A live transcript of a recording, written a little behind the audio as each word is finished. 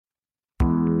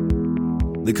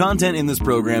The content in this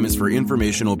program is for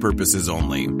informational purposes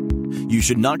only. You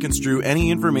should not construe any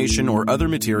information or other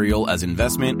material as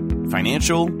investment,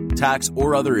 financial, tax,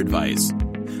 or other advice.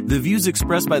 The views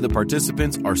expressed by the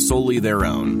participants are solely their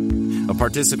own. A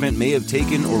participant may have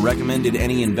taken or recommended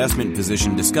any investment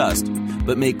position discussed,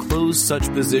 but may close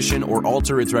such position or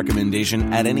alter its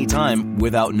recommendation at any time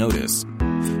without notice.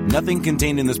 Nothing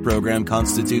contained in this program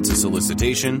constitutes a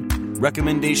solicitation,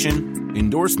 recommendation,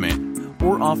 endorsement,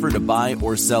 or offer to buy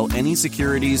or sell any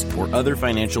securities or other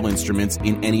financial instruments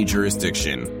in any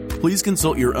jurisdiction. Please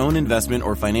consult your own investment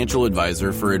or financial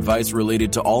advisor for advice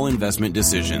related to all investment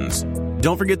decisions.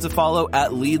 Don't forget to follow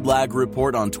at Lead Lag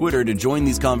Report on Twitter to join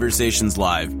these conversations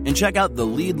live, and check out the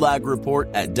Lead Lag Report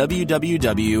at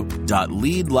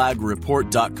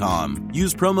www.leadlagreport.com.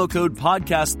 Use promo code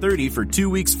podcast30 for 2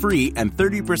 weeks free and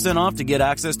 30% off to get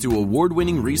access to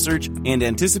award-winning research and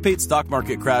anticipate stock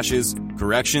market crashes,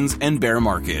 corrections, and bear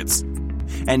markets.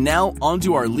 And now, on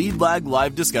to our Lead Lag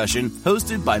live discussion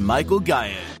hosted by Michael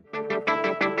Guyett.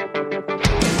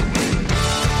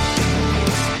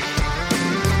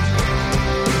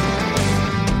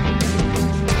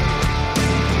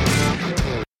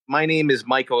 My name is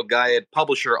Michael Guyett,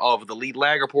 publisher of the Lead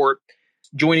Lag Report.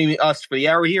 Joining us for the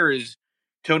hour here is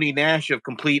Tony Nash of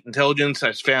Complete Intelligence.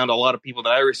 I've found a lot of people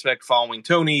that I respect following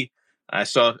Tony. I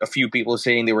saw a few people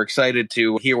saying they were excited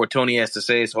to hear what Tony has to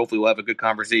say, so hopefully we'll have a good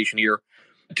conversation here.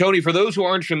 Tony, for those who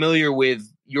aren't familiar with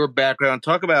your background,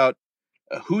 talk about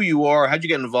who you are, how'd you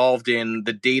get involved in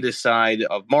the data side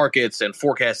of markets and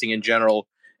forecasting in general,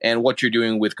 and what you're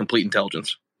doing with Complete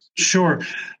Intelligence. Sure.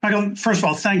 Michael, first of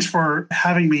all, thanks for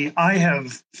having me. I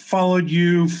have followed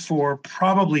you for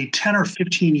probably 10 or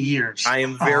 15 years. I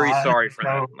am very sorry for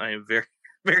that. I am very,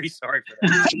 very sorry for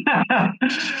that.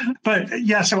 But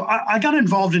yeah, so I got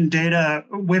involved in data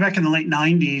way back in the late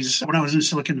 90s when I was in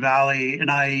Silicon Valley,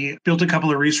 and I built a couple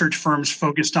of research firms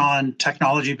focused on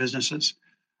technology businesses.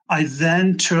 I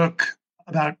then took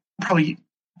about probably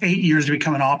 8 years to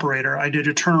become an operator. I did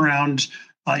a turnaround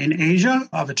in Asia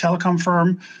of a telecom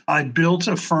firm. I built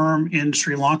a firm in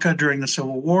Sri Lanka during the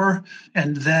Civil War.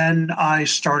 And then I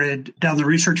started down the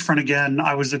research front again.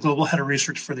 I was the global head of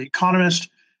research for The Economist.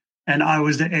 And I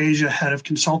was the Asia head of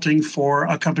consulting for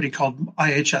a company called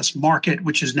IHS Markit,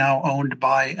 which is now owned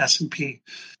by S&P.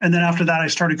 And then after that, I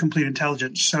started Complete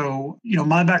Intelligence. So,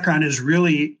 my background is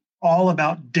really all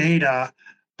about data,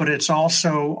 but it's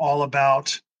also all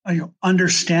about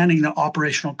understanding the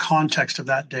operational context of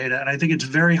that data. And I think it's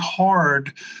very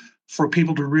hard for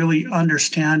people to really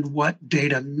understand what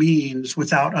data means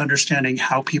without understanding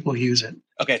how people use it.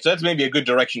 Okay, so that's maybe a good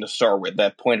direction to start with,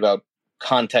 that point about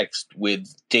context with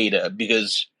data,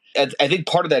 because I think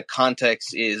part of that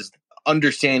context is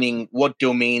understanding what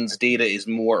domains data is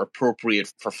more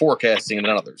appropriate for forecasting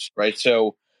than others, right?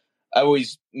 So I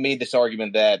always made this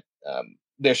argument that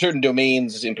there are certain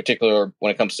domains in particular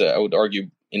when it comes to, I would argue,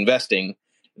 investing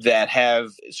that have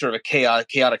sort of a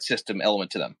chaotic system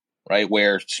element to them, right?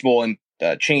 Where small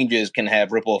changes can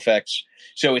have ripple effects.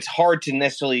 So it's hard to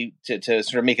necessarily to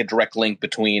sort of make a direct link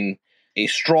between a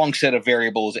strong set of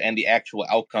variables and the actual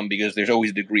outcome, because there's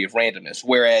always a degree of randomness.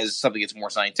 Whereas something that's more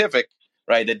scientific,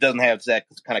 right, that doesn't have that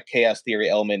kind of chaos theory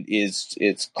element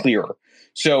it's clearer.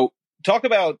 So talk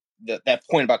about that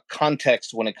point about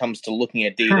context when it comes to looking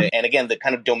at data. Sure. And again, the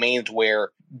kind of domains where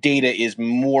data is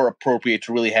more appropriate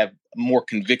to really have more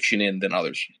conviction in than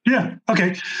others. Yeah.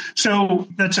 Okay. So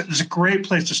that's a great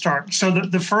place to start. So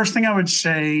the first thing I would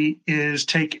say is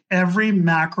take every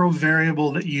macro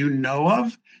variable that you know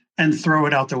of and throw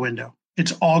it out the window.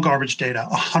 It's all garbage data,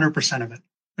 100% of it.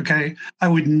 Okay. I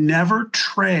would never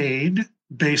trade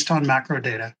based on macro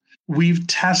data. We've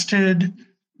tested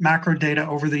macro data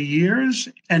over the years,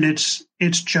 and it's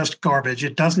just garbage.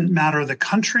 It doesn't matter the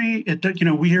country.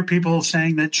 We hear people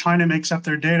saying that China makes up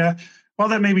their data. While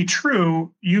that may be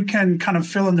true, you can kind of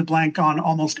fill in the blank on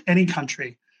almost any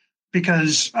country,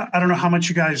 because I don't know how much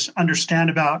you guys understand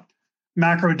about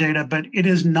macro data, but it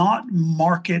is not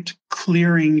market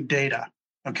clearing data.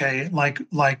 Okay, like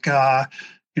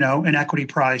an equity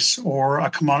price or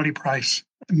a commodity price.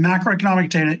 Macroeconomic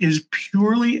data is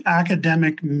purely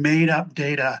academic, made-up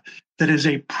data that is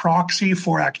a proxy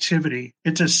for activity.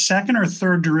 It's a second or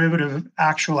third derivative of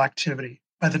actual activity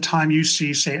by the time you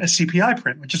see, say, a CPI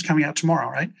print, which is coming out tomorrow,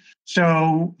 right?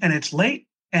 So, and it's late,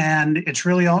 and it's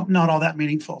really not all that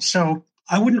meaningful. So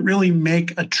I wouldn't really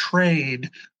make a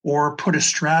trade or put a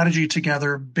strategy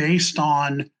together based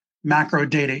on macro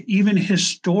data. Even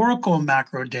historical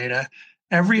macro data,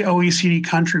 every OECD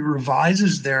country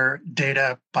revises their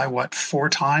data by 4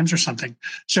 times or something.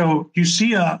 So you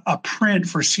see a print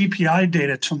for CPI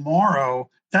data tomorrow,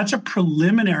 that's a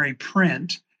preliminary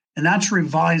print, and that's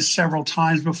revised several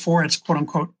times before it's quote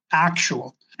unquote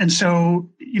actual. And so,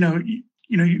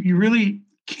 you really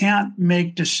can't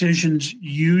make decisions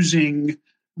using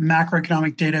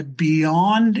macroeconomic data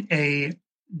beyond a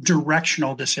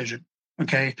directional decision.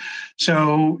 Okay.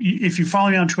 So if you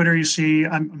follow me on Twitter, you see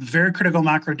I'm very critical of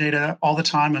macro data all the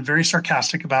time. I'm very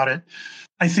sarcastic about it.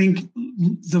 I think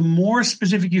the more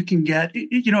specific you can get,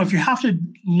 if you have to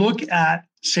look at,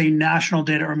 say, national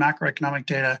data or macroeconomic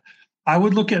data, I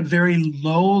would look at very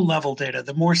low level data.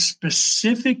 The more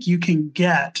specific you can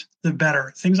get, the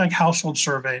better. Things like household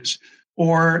surveys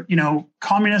or,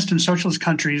 communist and socialist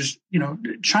countries,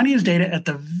 Chinese data at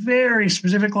the very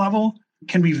specific level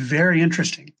can be very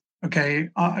interesting. Okay.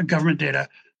 Government data.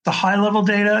 The high level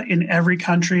data in every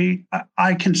country,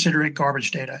 I consider it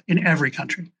garbage data in every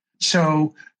country.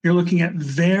 So you're looking at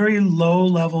very low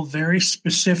level, very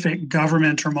specific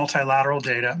government or multilateral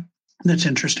data. That's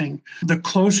interesting. The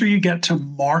closer you get to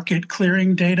market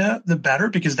clearing data, the better,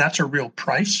 because that's a real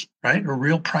price, right? A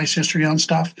real price history on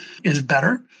stuff is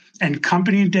better. And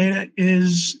company data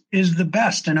is the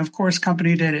best. And of course,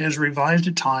 company data is revised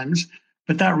at times,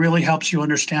 but that really helps you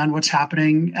understand what's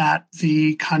happening at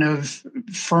the kind of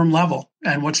firm level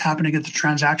and what's happening at the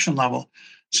transaction level.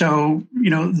 So,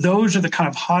 those are the kind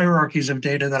of hierarchies of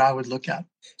data that I would look at.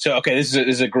 So, okay,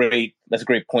 that's a great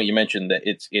point you mentioned, that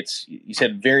you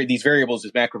said these variables,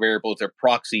 these macro variables, they're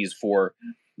proxies for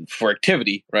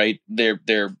activity, right?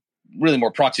 They're really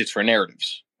more proxies for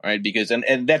narratives, right? Because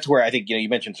and that's where I think you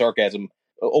mentioned sarcasm.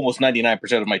 Almost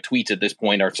 99% of my tweets at this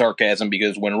point are sarcasm,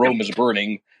 because when Rome is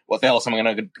burning, what the hell is someone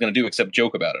going to do except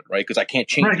joke about it, right? Because I can't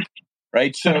change it,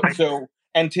 right? So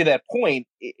and to that point,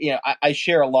 I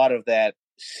share a lot of that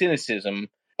cynicism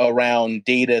around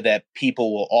data that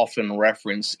people will often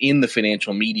reference in the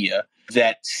financial media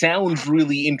that sounds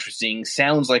really interesting,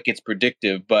 sounds like it's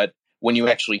predictive, but when you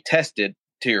actually test it,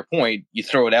 to your point, you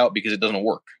throw it out because it doesn't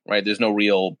work, right? There's no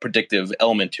real predictive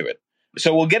element to it.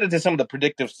 So we'll get into some of the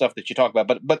predictive stuff that you talk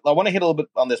about, but I want to hit a little bit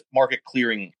on this market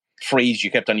clearing phrase you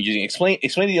kept on using. Explain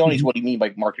to the audience what you mean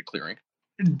by market clearing.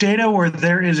 Data where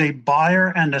there is a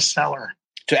buyer and a seller.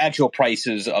 To actual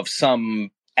prices of some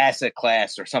asset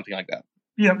class or something like that.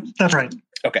 Yep, that's right.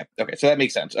 Okay. So that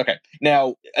makes sense. Okay.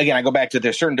 Now, again, I go back to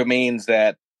there's certain domains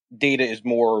that data is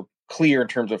more clear in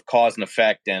terms of cause and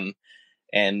effect and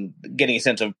getting a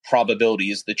sense of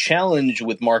probabilities. The challenge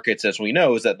with markets, as we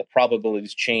know, is that the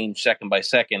probabilities change second by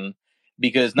second,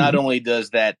 because not only does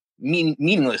that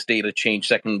meaningless data change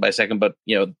second by second, but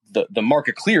the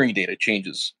market clearing data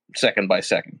changes second by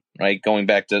second, right? Going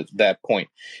back to that point.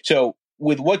 So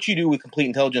with what you do with Complete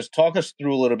Intelligence, talk us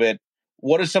through a little bit.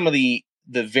 What are some of the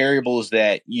variables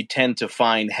that you tend to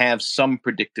find have some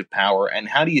predictive power, and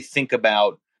how do you think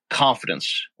about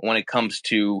confidence when it comes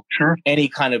to any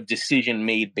kind of decision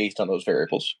made based on those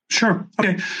variables? Sure.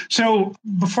 Okay. So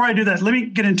before I do that, let me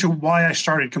get into why I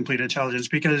started Complete Intelligence,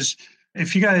 because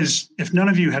if none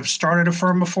of you have started a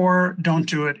firm before, don't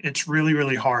do it. It's really,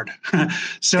 really hard. So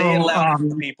say it loud for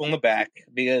the people in the back,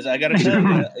 because I got to tell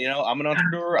you, I'm an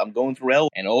entrepreneur. I'm going through hell,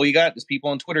 and all you got is people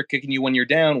on Twitter kicking you when you're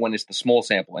down, when it's the small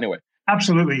sample. Anyway.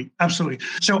 Absolutely.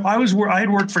 So I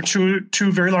had worked for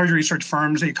two very large research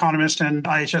firms, The Economist and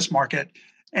IHS Markit,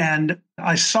 and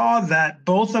I saw that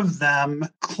both of them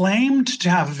claimed to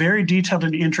have very detailed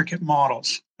and intricate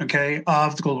models, okay,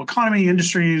 of the global economy,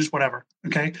 industries, whatever,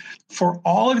 okay, for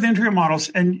all of the intricate models.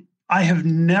 And I have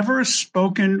never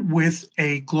spoken with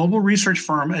a global research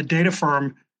firm, a data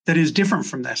firm, that is different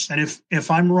from this. And if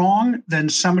I'm wrong, then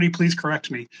somebody please correct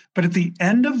me. But at the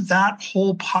end of that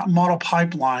whole model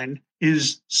pipeline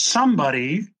is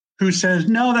somebody who says,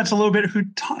 no, that's a little bit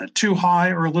too high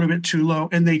or a little bit too low,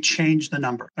 and they change the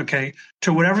number, okay,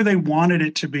 to whatever they wanted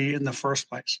it to be in the first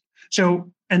place.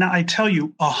 So, and I tell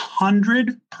you,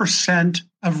 100%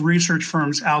 of research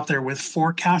firms out there with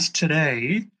forecasts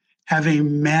today have a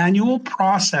manual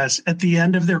process at the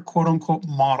end of their quote unquote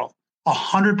model.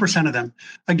 100% of them.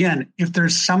 Again, if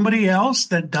there's somebody else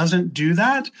that doesn't do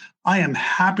that, I am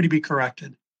happy to be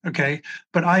corrected. Okay.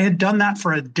 But I had done that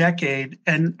for a decade,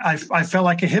 and I felt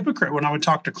like a hypocrite when I would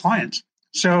talk to clients.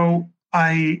 So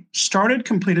I started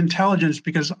Complete Intelligence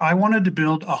because I wanted to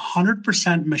build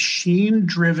 100%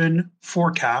 machine-driven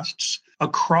forecasts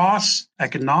across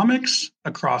economics,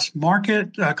 across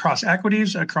market, across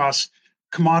equities, across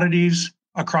commodities,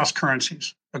 across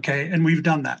currencies. Okay. And we've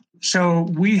done that. So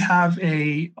we have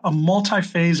a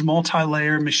multi-phase,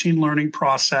 multi-layer machine learning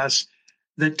process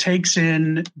that takes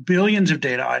in billions of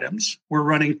data items. We're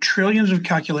running trillions of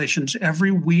calculations every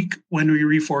week when we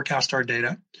reforecast our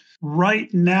data.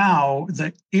 right now,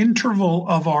 the interval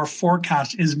of our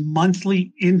forecast is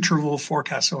monthly interval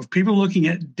forecast. So if people are looking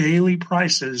at daily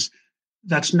prices,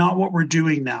 that's not what we're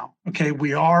doing now. Okay,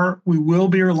 we will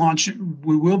be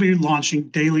launching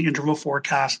daily interval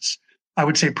forecasts. I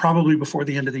would say probably before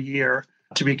the end of the year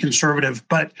to be conservative,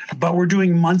 but we're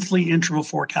doing monthly interval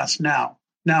forecasts now.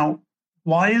 Now,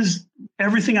 why is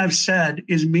everything I've said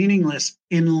is meaningless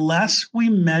unless we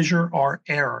measure our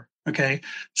error? Okay,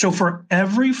 so for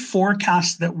every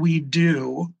forecast that we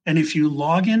do, and if you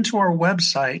log into our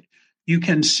website, you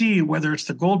can see whether it's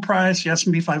the gold price, the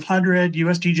S&P 500,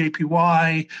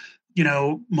 USDJPY,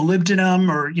 molybdenum,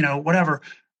 or whatever.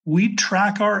 We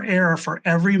track our error for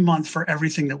every month for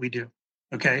everything that we do.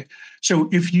 Okay, so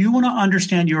if you want to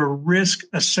understand your risk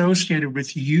associated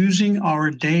with using our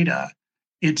data,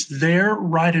 it's there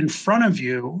right in front of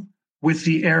you with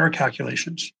the error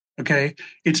calculations. Okay,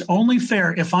 it's only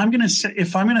fair if I'm going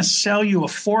to sell you a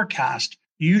forecast,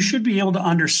 you should be able to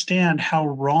understand how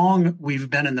wrong we've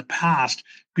been in the past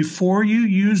before you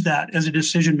use that as a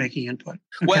decision-making input.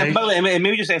 Okay? Well, by the way, and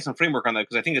maybe just add some framework on that,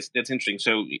 because I think that's interesting.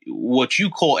 So what you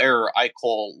call error, I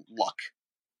call luck,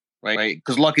 right?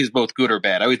 Because luck is both good or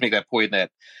bad. I always make that point that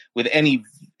with any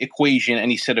equation,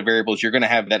 any set of variables, you're going to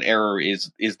have that error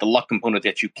is the luck component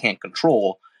that you can't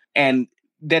control. And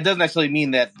that doesn't necessarily mean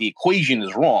that the equation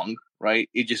is wrong, right?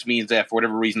 It just means that for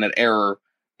whatever reason, that error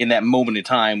in that moment in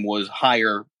time was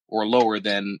higher or lower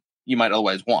than you might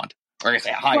otherwise want. Or I guess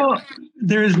higher. Well,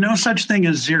 there is no such thing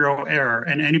as zero error.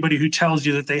 And anybody who tells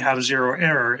you that they have zero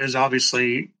error is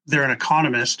obviously, they're an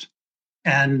economist.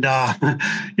 And,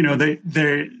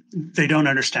 they don't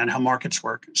understand how markets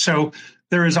work. So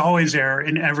there is always error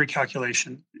in every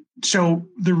calculation. So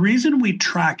the reason we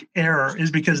track error is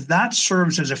because that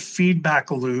serves as a feedback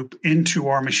loop into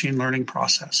our machine learning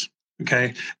process.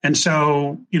 Okay. And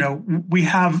so, we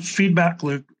have feedback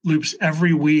loops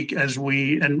every week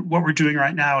and what we're doing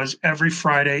right now is every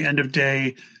Friday, end of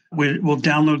day, we'll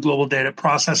download global data,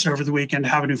 process it over the weekend,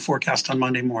 have a new forecast on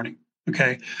Monday morning.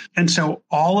 Okay. And so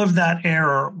all of that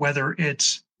error, whether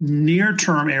it's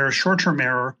near-term error, short-term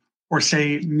error, or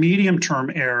say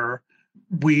medium-term error,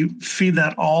 we feed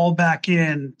that all back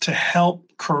in to help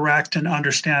correct and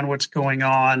understand what's going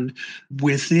on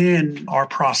within our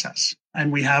process.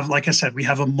 And we have, like I said, we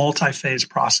have a multi-phase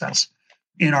process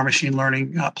in our machine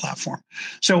learning platform.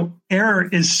 So error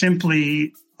is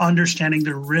simply understanding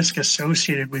the risk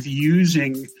associated with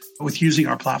using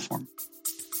our platform.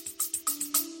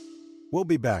 We'll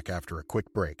be back after a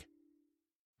quick break.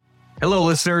 Hello,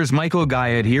 listeners. Michael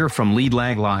Guyette here from Lead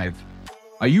Lag Live.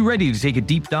 Are you ready to take a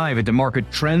deep dive into market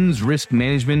trends, risk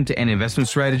management, and investment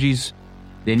strategies?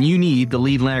 Then you need the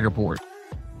Lead Lag Report.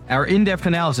 Our in-depth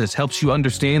analysis helps you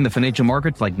understand the financial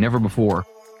markets like never before.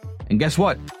 And guess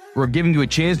what? We're giving you a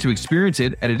chance to experience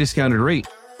it at a discounted rate.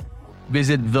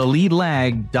 Visit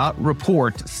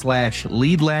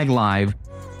theleadlag.report/leadlaglive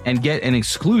and get an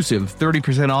exclusive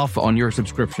 30% off on your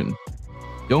subscription.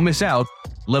 Don't miss out.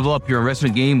 Level up your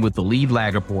investment game with the Lead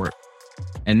Lag Report.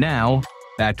 And now,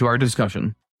 back to our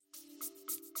discussion.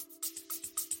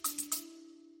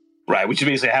 Right, which is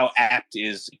basically how apt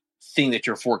is thing that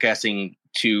you're forecasting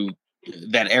to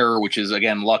that error, which is,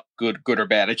 again, luck, good or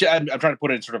bad. I'm trying to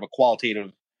put it in sort of a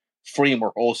qualitative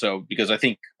framework also, because I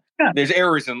think there's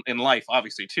errors in life,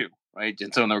 obviously, too, right?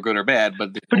 And some of them are good or bad,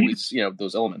 but there's always,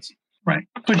 those elements. Right.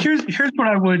 But here's what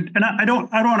I would, and I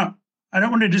don't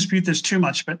want to dispute this too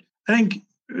much, but I think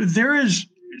there is,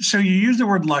 so you use the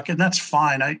word luck, and that's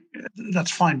fine.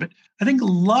 That's fine. But I think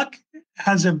luck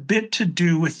has a bit to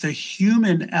do with the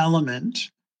human element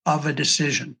of a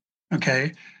decision.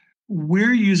 Okay.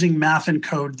 We're using math and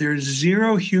code. There's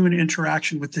zero human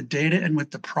interaction with the data and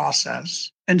with the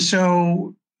process. And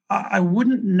so I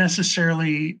wouldn't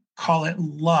necessarily call it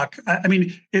luck. I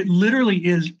mean, it literally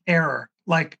is error.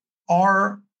 Like,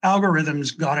 our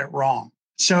algorithms got it wrong.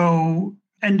 So,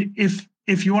 and if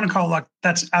you want to call it luck,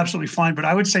 that's absolutely fine. But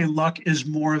I would say luck is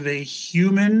more of a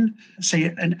human,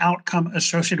 say an outcome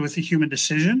associated with a human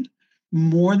decision,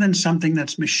 more than something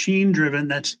that's machine driven,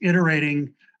 that's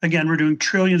iterating. Again, we're doing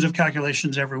trillions of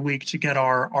calculations every week to get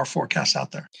our forecasts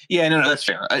out there. Yeah, no, that's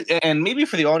fair. And maybe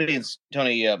for the audience,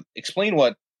 Tony, explain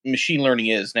what machine learning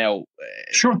is. Now,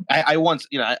 sure. I once,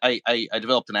 I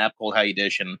developed an app called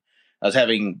HowYouDish, and I was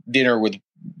having dinner with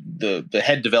the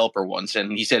head developer once,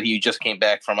 and he said he just came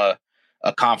back from a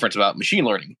conference about machine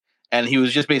learning. And he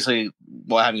was just basically,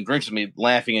 while having drinks with me,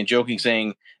 laughing and joking,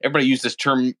 saying, everybody uses this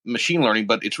term machine learning,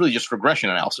 but it's really just regression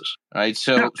analysis, right?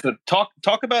 So talk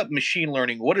about machine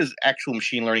learning. What is actual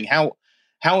machine learning? How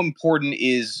important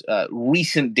is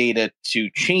recent data to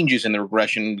changes in the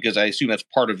regression? Because I assume that's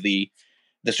part of the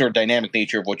the sort of dynamic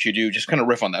nature of what you do. Just kind of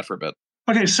riff on that for a bit.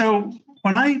 Okay, so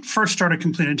when I first started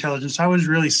Complete Intelligence, I was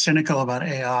really cynical about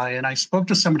AI. And I spoke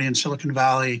to somebody in Silicon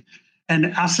Valley and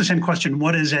asked the same question,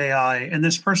 what is AI? And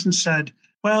this person said,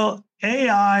 well,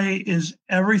 AI is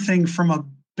everything from a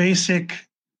basic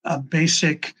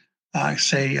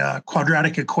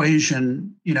quadratic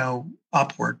equation,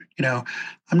 upward.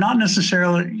 I'm not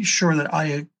necessarily sure that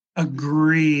I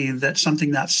agree that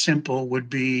something that simple would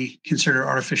be considered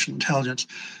artificial intelligence.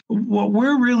 What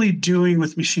we're really doing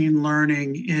with machine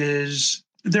learning is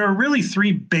there are really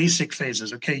three basic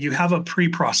phases. Okay, you have a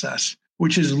pre-process,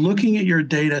 which is looking at your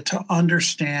data to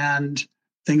understand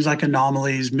things like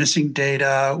anomalies, missing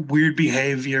data, weird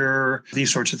behavior,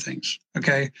 these sorts of things.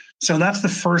 Okay, so that's the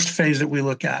first phase that we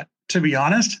look at. To be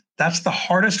honest, that's the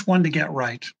hardest one to get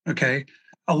right. Okay.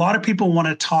 A lot of people want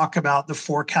to talk about the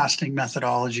forecasting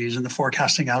methodologies and the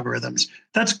forecasting algorithms.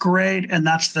 That's great, and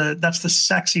that's the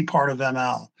sexy part of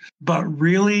ML. But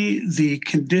really, the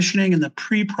conditioning and the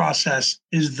pre-process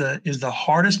is the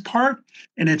hardest part,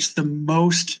 and it's the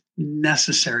most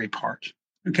necessary part.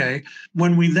 Okay.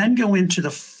 When we then go into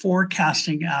the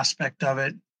forecasting aspect of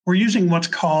it, we're using what's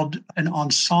called an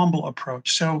ensemble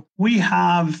approach. So we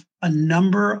have a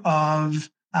number of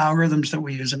algorithms that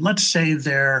we use, and let's say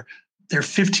they're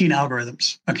 15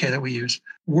 algorithms, that we use.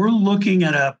 We're looking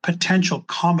at a potential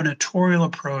combinatorial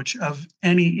approach of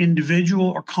any individual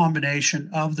or combination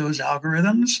of those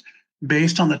algorithms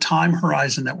based on the time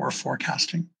horizon that we're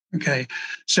forecasting. Okay,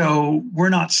 so we're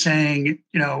not saying,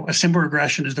 a simple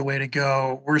regression is the way to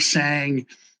go. We're saying,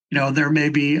 there may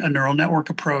be a neural network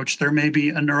approach. There may be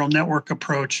a neural network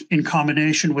approach in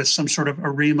combination with some sort of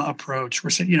ARIMA approach. We're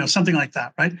saying, something like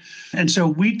that, right? And so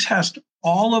we test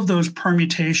all of those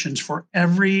permutations for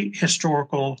every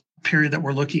historical period that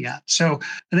we're looking at. So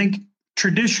I think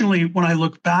traditionally, when I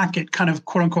look back at kind of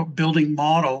quote unquote building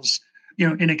models,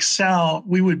 in Excel,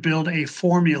 we would build a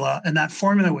formula, and that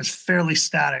formula was fairly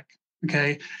static.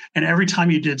 Okay. And every time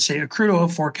you did, say, a crude oil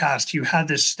forecast, you had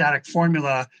this static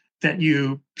formula that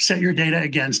you set your data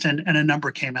against, and a number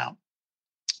came out.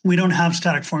 We don't have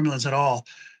static formulas at all.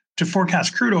 To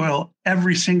forecast crude oil,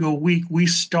 every single week, we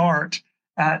start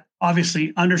at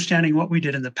obviously understanding what we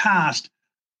did in the past,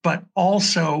 but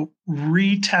also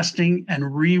retesting and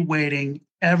reweighting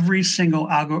every single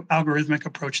algorithmic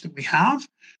approach that we have,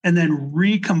 and then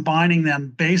recombining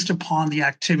them based upon the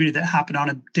activity that happened on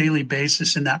a daily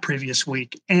basis in that previous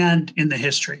week and in the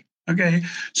history. Okay,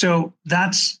 so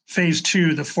that's phase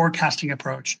 2, the forecasting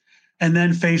approach. And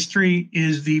then phase 3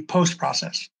 is the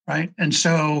post-process, right? And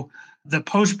so the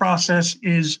post-process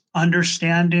is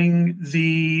understanding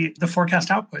the forecast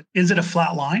output. Is it a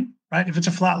flat line, right? If it's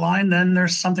a flat line, then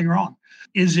there's something wrong.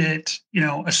 Is it,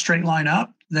 a straight line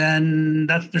up? Then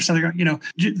there's something wrong.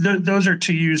 Those are,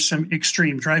 to use some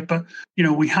extremes, right? But,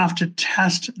 we have to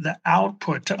test the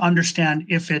output to understand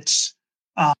if it's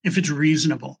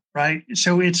reasonable, right?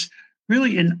 So it's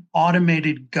really an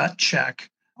automated gut check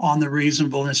on the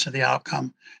reasonableness of the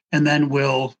outcome. And then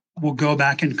we'll go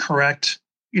back and correct,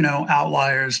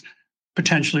 outliers,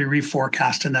 potentially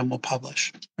reforecast, and then we'll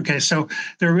publish. Okay, so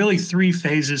there are really 3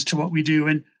 phases to what we do.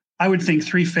 And I would think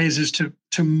 3 phases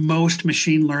to most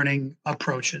machine learning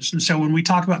approaches. And so when we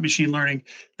talk about machine learning,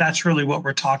 that's really what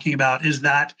we're talking about, is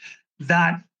that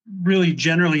really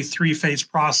generally 3-phase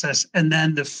process, and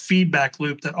then the feedback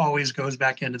loop that always goes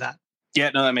back into that. Yeah,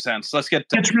 no, that makes sense. Let's get.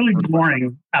 It's really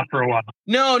boring after a while.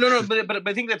 No, but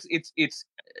I think that's it's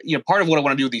part of what I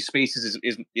want to do with these spaces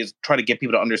is try to get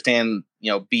people to understand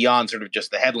beyond sort of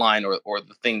just the headline or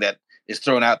the thing that is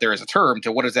thrown out there as a term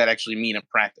to what does that actually mean in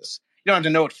practice. You don't have to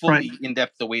know it fully in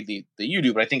depth the way that you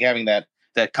do, but I think having that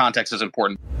context is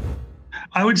important.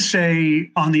 I would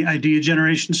say on the idea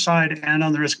generation side and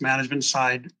on the risk management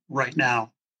side right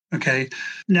now. Okay.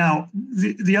 Now,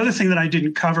 the other thing that I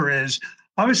didn't cover is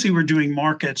obviously we're doing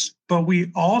markets, but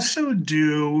we also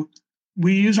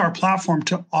we use our platform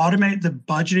to automate the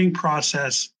budgeting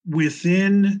process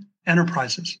within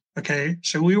enterprises. Okay.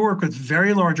 So we work with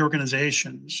very large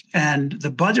organizations, and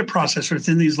the budget process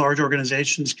within these large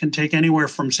organizations can take anywhere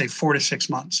from, say, 4 to 6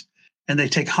 months, and they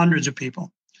take hundreds of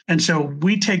people. And so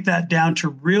we take that down to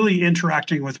really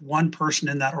interacting with one person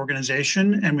in that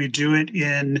organization, and we do it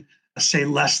in, say,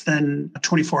 less than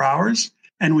 24 hours,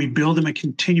 and we build them a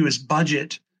continuous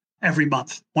budget every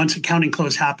month. Once accounting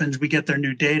close happens, we get their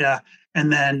new data,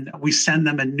 and then we send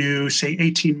them a new, say,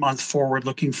 18-month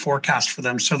forward-looking forecast for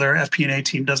them, so their FP&A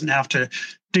team doesn't have to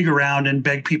dig around and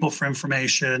beg people for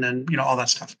information and all that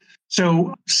stuff.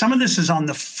 So some of this is on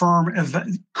the firm,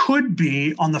 could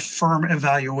be on the firm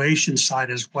evaluation side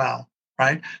as well,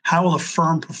 right? How will a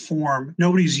firm perform?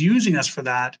 Nobody's using us for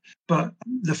that, but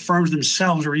the firms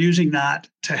themselves are using that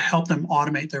to help them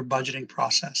automate their budgeting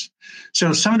process.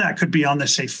 So some of that could be on the,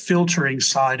 say, filtering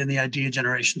side and the idea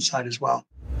generation side as well.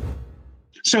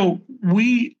 So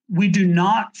we do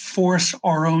not force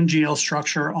our own GL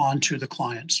structure onto the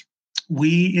clients.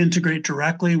 We integrate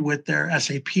directly with their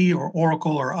SAP or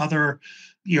Oracle or other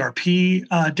ERP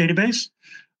database.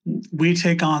 We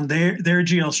take on their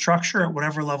GL structure at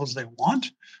whatever levels they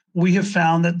want. We have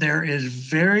found that there is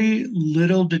very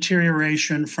little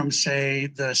deterioration from, say,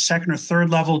 the second or third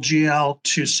level GL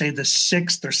to, say, the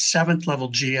sixth or seventh level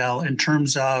GL in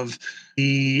terms of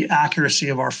the accuracy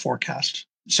of our forecast.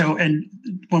 So, and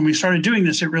when we started doing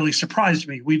this, it really surprised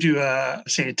me. We do a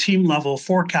team level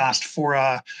forecast for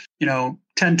a, $10,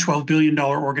 $12 billion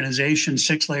organization,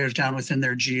 6 layers down within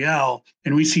their GL.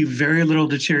 And we see very little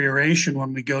deterioration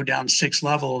when we go down 6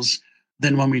 levels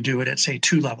than when we do it at, say,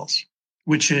 2 levels,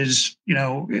 which is,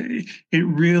 it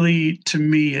really, to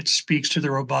me, it speaks to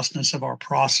the robustness of our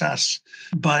process.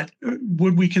 But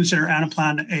would we consider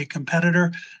Anaplan a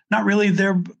competitor? Not really.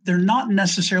 They're not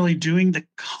necessarily doing the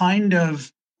kind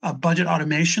of budget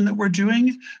automation that we're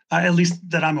doing, at least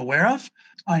that I'm aware of.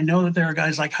 I know that there are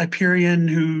guys like Hyperion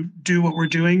who do what we're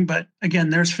doing, but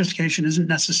again, their sophistication isn't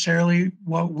necessarily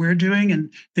what we're doing,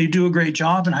 and they do a great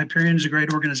job, and Hyperion is a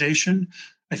great organization.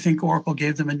 I think Oracle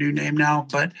gave them a new name now,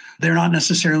 but they're not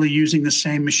necessarily using the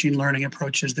same machine learning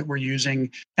approaches that we're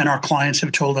using. And our clients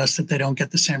have told us that they don't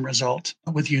get the same result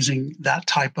with using that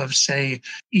type of, say,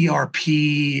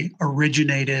 ERP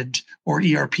originated or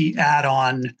ERP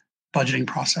add-on budgeting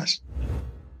process.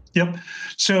 Yep.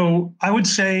 So I would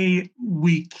say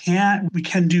we can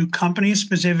do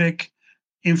company-specific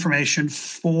information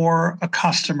for a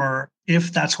customer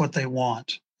if that's what they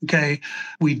want. Okay.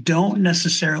 We don't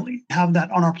necessarily have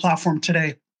that on our platform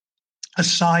today,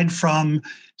 aside from,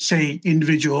 say,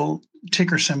 individual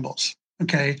ticker symbols.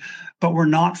 Okay. But we're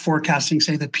not forecasting,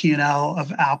 say, the P&L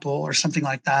of Apple or something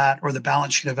like that, or the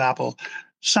balance sheet of Apple,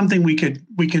 something we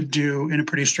could do in a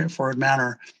pretty straightforward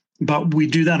manner. But we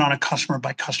do that on a customer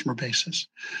by customer basis.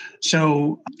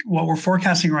 So what we're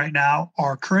forecasting right now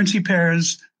are currency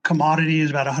pairs,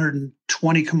 commodities, about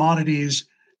 120 commodities,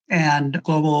 and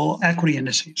global equity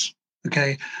indices.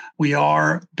 Okay. We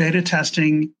are beta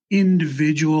testing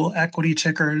individual equity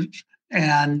tickers,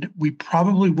 and we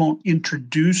probably won't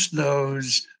introduce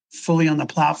those fully on the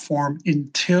platform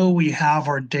until we have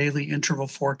our daily interval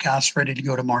forecasts ready to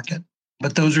go to market.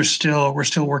 But those are we're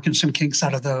still working some kinks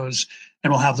out of those,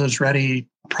 and we'll have those ready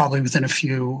probably within a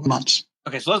few months.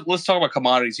 Okay, so let's talk about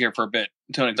commodities here for a bit,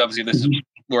 Tony. Obviously, this is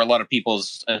where a lot of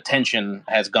people's attention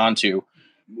has gone to.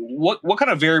 What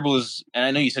kind of variables? And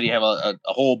I know you said you have a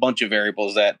whole bunch of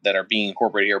variables that are being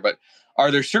incorporated here, but are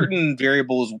there certain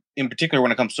variables, in particular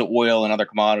when it comes to oil and other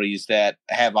commodities, that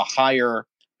have a higher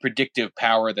predictive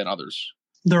power than others?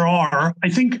 There are. I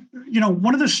think,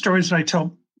 one of the stories that I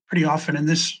tell pretty often, and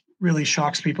this really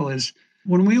shocks people, is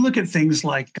when we look at things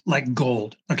like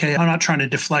gold. Okay, I'm not trying to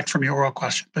deflect from your oil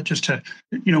question, but just to,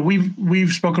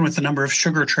 we've spoken with a number of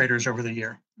sugar traders over the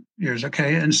years.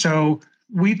 Okay, and so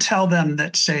we tell them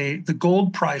that, say, the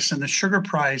gold price and the sugar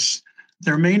price,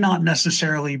 there may not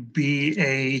necessarily be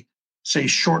a, say,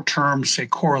 short-term, say,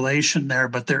 correlation there,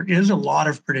 but there is a lot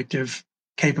of predictive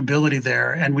capability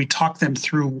there, and we talk them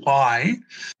through why.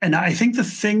 And I think the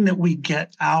thing that we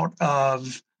get out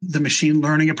of the machine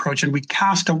learning approach, and we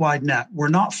cast a wide net, we're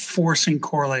not forcing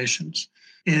correlations,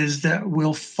 is that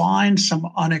we'll find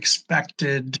some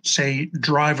unexpected, say,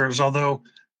 drivers, although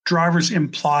drivers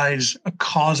implies a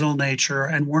causal nature,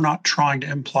 and we're not trying to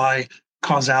imply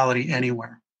causality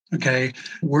anywhere. Okay.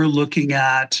 We're looking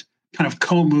at kind of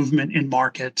co-movement in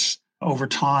markets over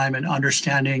time and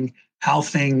understanding how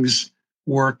things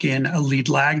work in a lead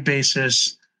lag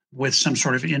basis with some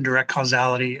sort of indirect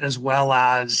causality, as well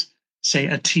as, say,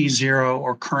 a T0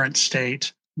 or current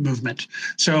state movement.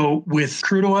 So with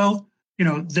crude oil,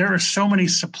 there are so many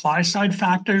supply side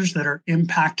factors that are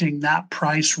impacting that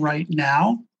price right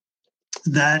now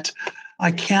that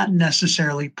I can't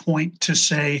necessarily point to,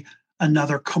 say,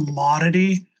 another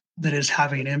commodity that is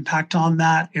having an impact on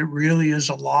that. It really is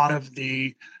a lot of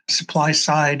the supply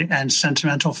side and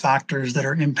sentimental factors that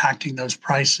are impacting those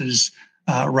prices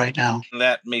right now.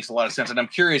 That makes a lot of sense. And I'm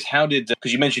curious,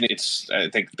 because you mentioned I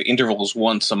think the interval is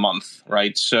once a month,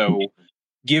 right? So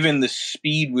given the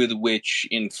speed with which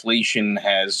inflation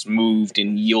has moved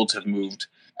and yields have moved,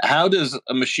 how does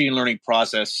a machine learning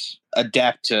process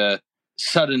adapt to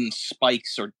sudden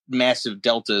spikes or massive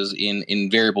deltas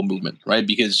in variable movement, right?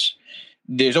 Because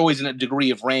there's always a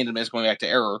degree of randomness going back to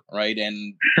error, right?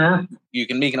 And Sure. you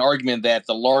can make an argument that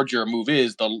the larger a move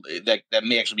is, that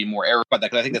may actually be more error. But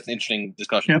I think that's an interesting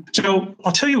discussion. Yeah. So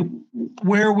I'll tell you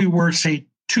where we were, say,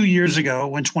 2 years ago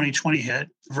when 2020 hit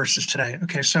versus today.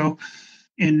 Okay, so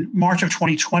in March of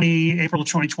 2020, April of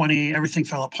 2020, everything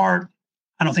fell apart.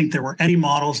 I don't think there were any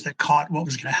models that caught what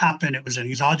was going to happen. It was an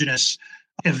exogenous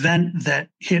event that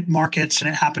hit markets, and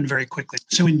it happened very quickly.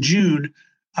 So in June,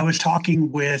 I was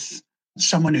talking with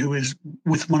someone who is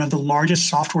with one of the largest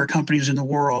software companies in the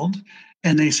world,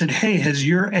 and they said, hey, has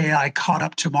your AI caught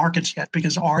up to markets yet?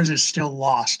 Because ours is still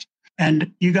lost.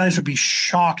 And you guys would be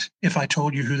shocked if I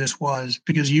told you who this was,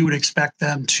 because you would expect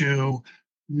them to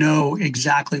know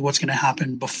exactly what's going to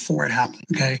happen before it happens.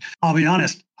 Okay. I'll be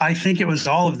honest. I think it was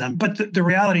all of them. But the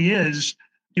reality is,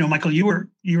 Michael, you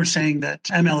were saying that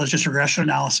ML is just regression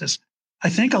analysis. I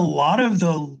think a lot of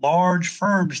the large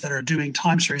firms that are doing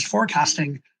time series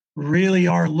forecasting really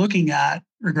are looking at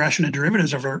regression and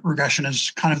derivatives of regression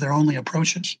as kind of their only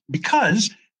approaches,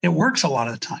 because it works a lot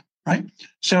of the time, right?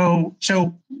 So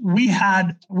we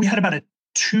had about a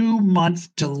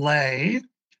 2-month delay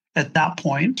at that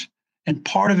point. And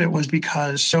part of it was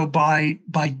because by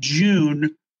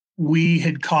June, we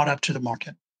had caught up to the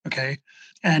market, okay?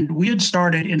 And we had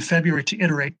started in February to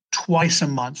iterate twice a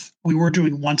month. We were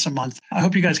doing once a month. I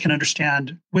hope you guys can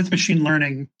understand, with machine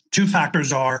learning, 2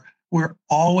 factors are we're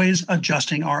always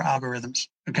adjusting our algorithms,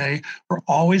 okay? We're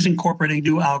always incorporating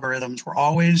new algorithms. We're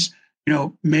always,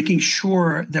 making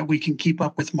sure that we can keep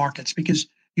up with markets, because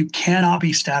you cannot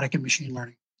be static in machine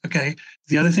learning. Okay.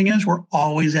 The other thing is we're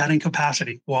always adding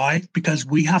capacity. Why? Because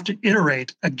we have to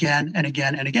iterate again and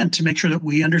again and again to make sure that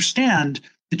we understand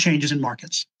the changes in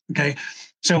markets. Okay.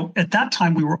 So at that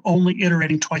time, we were only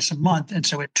iterating twice a month. And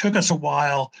so it took us a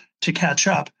while to catch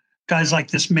up. Guys like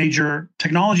this major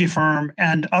technology firm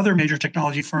and other major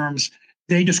technology firms,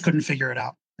 they just couldn't figure it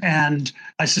out. And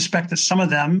I suspect that some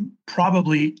of them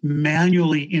probably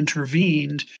manually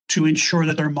intervened to ensure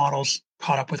that their models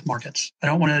caught up with markets. I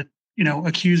don't want to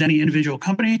accuse any individual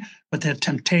company, but the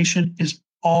temptation is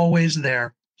always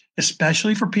there,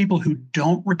 especially for people who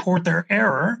don't report their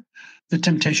error. The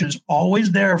temptation is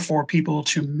always there for people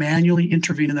to manually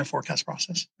intervene in their forecast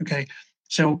process. Okay.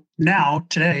 So now,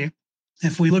 today,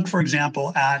 if we look, for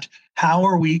example, at how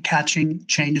are we catching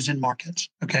changes in markets?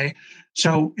 Okay.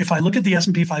 So if I look at the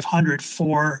S&P 500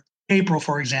 for April,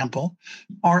 for example,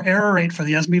 our error rate for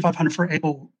the S&P 500 for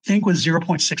April, I think, was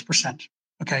 0.6%.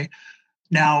 Okay.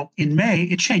 Now, in May,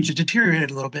 it changed. It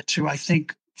deteriorated a little bit to, I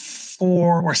think,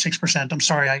 4 or 6%. I'm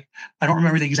sorry, I don't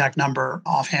remember the exact number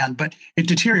offhand, but it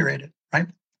deteriorated, right?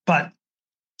 But,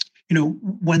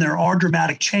 when there are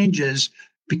dramatic changes,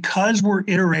 because we're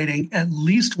iterating at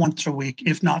least once a week,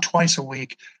 if not twice a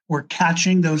week, we're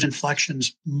catching those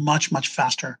inflections much, much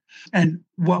faster. And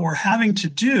what we're having to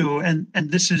do, and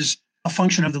this is a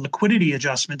function of the liquidity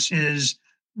adjustments, is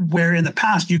where in the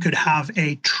past you could have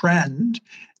a trend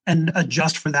and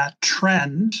adjust for that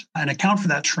trend and account for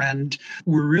that trend,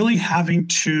 we're really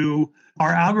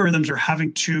our algorithms are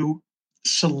having to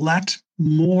select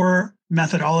more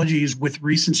methodologies with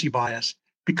recency bias,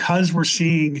 because we're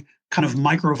seeing kind of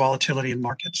micro volatility in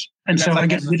markets. And so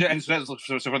again, for the audience,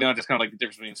 it's kind of like the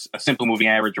difference between a simple moving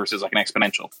average versus like an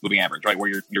exponential moving average, right? Where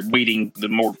you're weighting the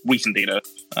more recent data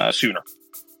sooner.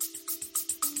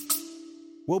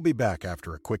 We'll be back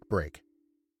after a quick break.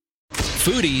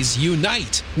 Foodies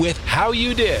unite with How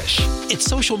You Dish. It's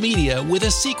social media with a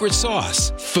secret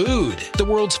sauce. Food, the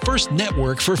world's first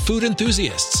network for food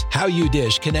enthusiasts. How You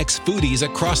Dish connects foodies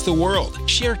across the world.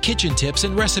 Share kitchen tips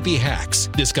and recipe hacks.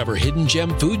 Discover hidden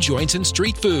gem food joints and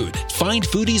street food. Find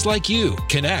foodies like you.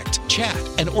 Connect, chat,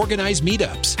 and organize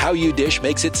meetups. How You Dish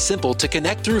makes it simple to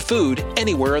connect through food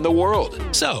anywhere in the world.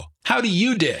 So, how do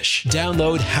you dish?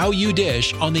 Download How You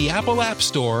Dish on the Apple App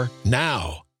Store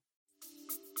now.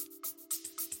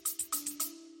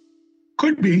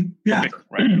 Could be, yeah.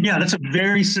 Right. Yeah, that's a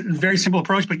very, very simple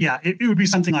approach, but yeah, it would be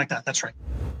something like that. That's right.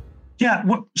 Yeah,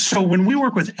 so when we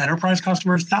work with enterprise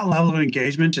customers, that level of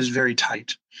engagement is very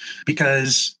tight,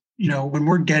 because, when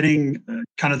we're getting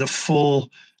kind of the full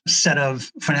set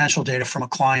of financial data from a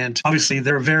client, obviously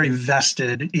they're very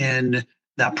vested in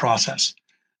that process.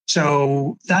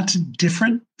 So that's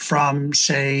different from,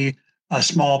 say, a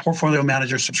small portfolio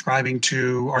manager subscribing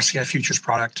to our CI Futures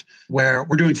product, where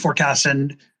we're doing forecasts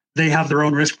and they have their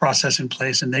own risk process in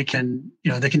place, and they can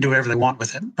do whatever they want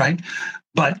with it, right?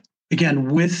 But again,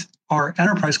 with our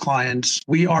enterprise clients,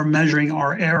 we are measuring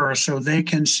our error so they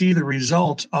can see the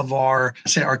result of our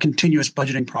continuous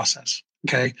budgeting process.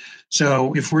 Okay.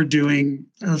 So if we're doing,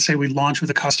 let's say we launch with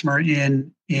a customer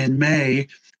in May,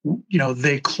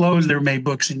 they close their May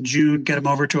books in June, get them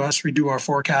over to us, redo our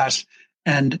forecast,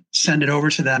 and send it over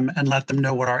to them and let them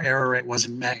know what our error rate was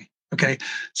in May. Okay.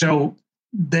 So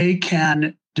they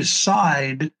can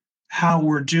decide how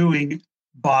we're doing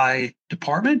by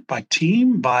department, by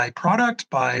team, by product,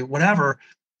 by whatever,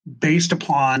 based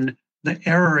upon the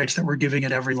error rates that we're giving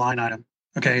at every line item.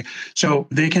 Okay. So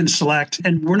they can select,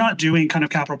 and we're not doing kind of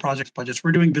capital projects budgets,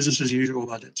 we're doing business as usual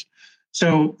budgets.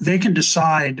 So they can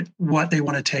decide what they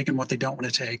want to take and what they don't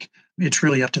want to take. It's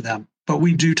really up to them. But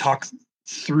we do talk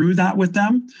through that with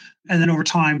them. And then over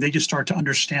time, they just start to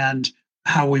understand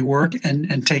how we work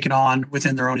and take it on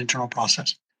within their own internal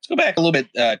process. Let's go back a little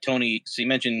bit, Tony. So you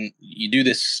mentioned you do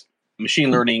this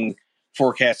machine learning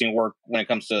forecasting work when it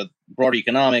comes to broader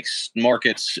economics,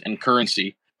 markets, and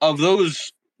currency. Of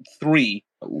those three,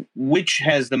 which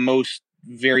has the most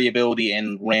variability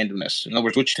and randomness? In other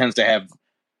words, which tends to have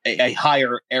a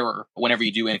higher error whenever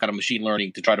you do any kind of machine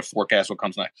learning to try to forecast what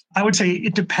comes next? I would say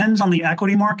it depends on the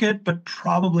equity market, but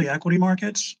probably equity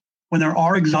markets. When there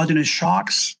are exogenous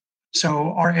shocks,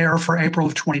 so our error for April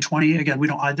of 2020, again, we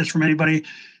don't hide this from anybody,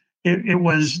 it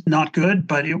was not good,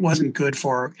 but it wasn't good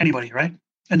for anybody, right?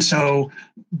 And so,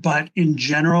 but in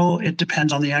general, it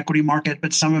depends on the equity market,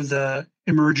 but some of the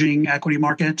emerging equity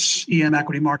markets, EM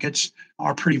equity markets,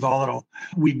 are pretty volatile.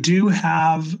 We do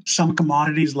have some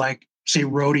commodities like, say,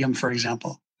 rhodium, for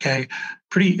example, okay?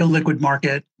 Pretty illiquid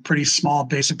market, pretty small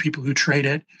base of people who trade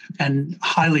it, and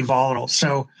highly volatile.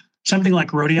 So something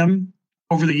like rhodium,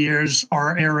 over the years,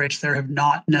 our error rates there have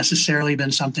not necessarily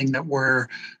been something that we're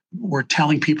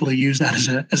telling people to use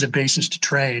that as a basis to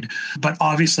trade. But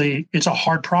obviously, it's a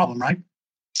hard problem, right?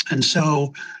 And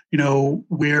so,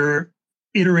 we're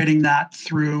iterating that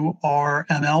through our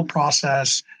ML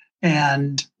process,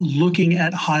 and looking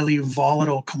at highly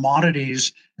volatile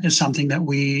commodities is something that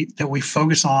we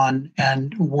focus on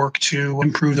and work to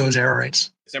improve those error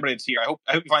rates. Everybody that's here, I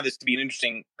hope you find this to be an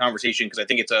interesting conversation, because I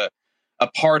think it's a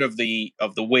part of the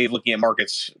way of looking at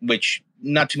markets, which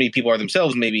not too many people are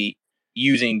themselves maybe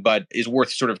using, but is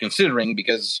worth sort of considering,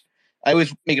 because I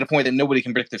always make it a point that nobody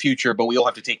can predict the future, but we all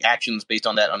have to take actions based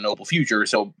on that unknowable future.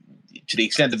 So to the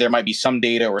extent that there might be some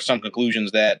data or some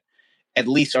conclusions that at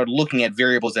least are looking at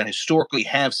variables that historically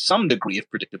have some degree of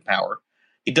predictive power,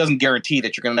 it doesn't guarantee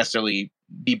that you're going to necessarily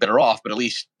be better off, but at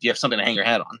least you have something to hang your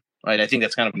hat on, right? I think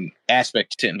that's kind of an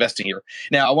aspect to investing here.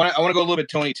 Now, I want to go a little bit,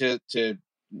 Tony, to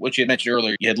what you had mentioned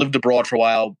earlier. You had lived abroad for a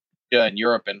while in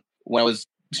Europe, and when I was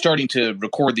starting to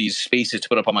record these spaces to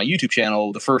put up on my YouTube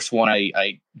channel, the first one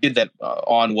I did that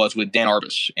on was with Dan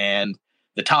Arbus, and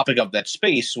the topic of that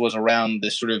space was around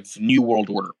this sort of new world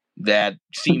order that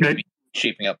seems to be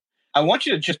shaping up. I want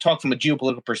you to just talk from a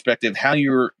geopolitical perspective how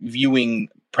you're viewing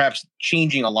perhaps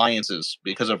changing alliances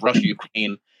because of Russia,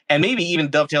 Ukraine, and maybe even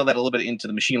dovetail that a little bit into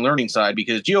the machine learning side,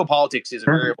 because geopolitics is a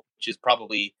variable which is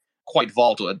probably quite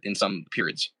volatile in some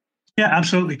periods. Yeah,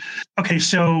 absolutely. Okay,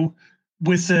 so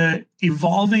with the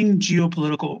evolving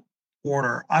geopolitical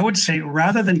order, I would say,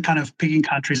 rather than kind of picking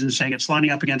countries and saying it's lining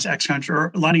up against X country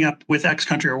or lining up with X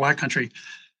country or Y country,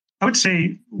 I would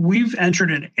say we've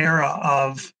entered an era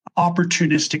of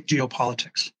opportunistic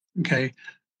geopolitics. Okay.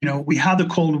 We had the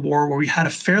Cold War where we had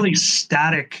a fairly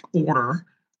static order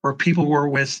where people were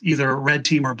with either red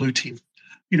team or blue team.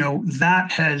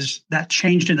 That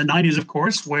changed in the 90s, of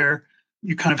course, where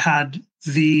you kind of had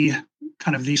the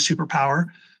superpower.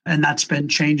 And that's been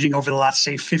changing over the last,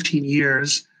 say, 15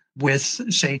 years with,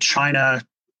 say, China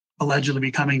allegedly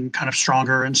becoming kind of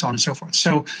stronger and so on and so forth.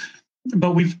 So,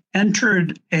 but we've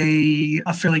entered a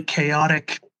fairly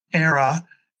chaotic era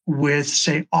with,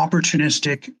 say,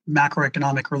 opportunistic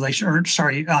macroeconomic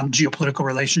geopolitical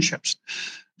relationships.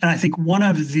 And I think one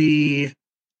of the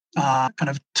kind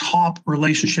of top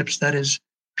relationships that is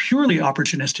purely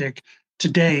opportunistic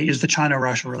today is the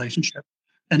China-Russia relationship.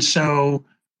 And so,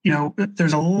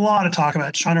 there's a lot of talk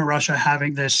about China-Russia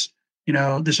having this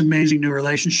amazing new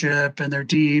relationship, and they're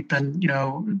deep, and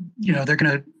they're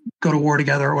going to go to war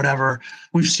together or whatever.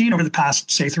 We've seen over the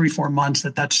past, say, 3-4 months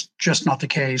that that's just not the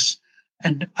case.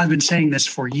 And I've been saying this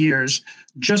for years.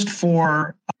 Just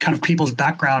for kind of people's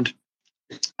background,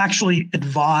 actually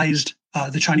advised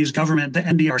the Chinese government, the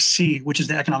NDRC, which is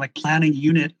the economic planning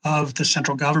unit of the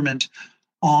central government,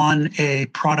 on a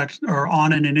product or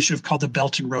on an initiative called the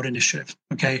Belt and Road Initiative.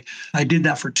 Okay. I did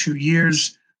that for 2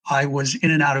 years. I was in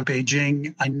and out of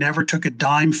Beijing. I never took a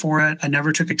dime for it. I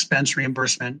never took expense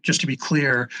reimbursement. Just to be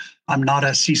clear, I'm not a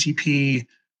CCP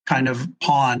kind of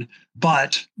pawn.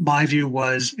 But my view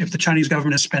was, if the Chinese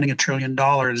government is spending $1 trillion,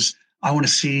 I want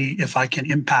to see if I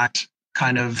can impact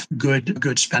kind of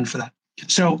good spend for that.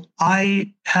 So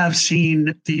I have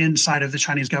seen the inside of the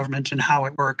Chinese government and how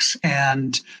it works.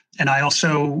 And I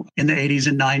also, in the 80s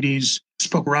and 90s,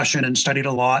 spoke Russian and studied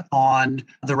a lot on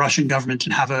the Russian government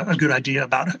and have a good idea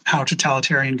about how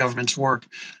totalitarian governments work.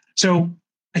 So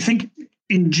I think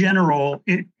in general,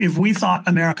 if we thought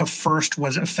America First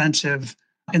was offensive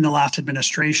in the last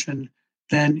administration,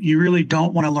 then you really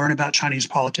don't want to learn about Chinese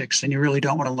politics and you really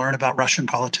don't want to learn about Russian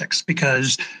politics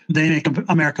because they make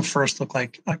America First look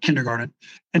like a kindergarten.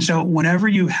 And so whenever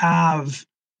you have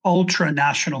ultra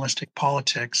nationalistic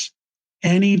politics,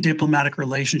 any diplomatic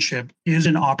relationship is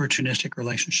an opportunistic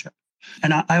relationship.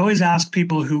 And I always ask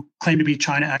people who claim to be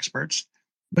China experts,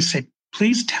 but say,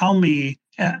 please tell me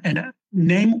and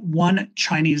name one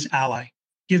Chinese ally.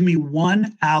 Give me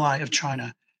one ally of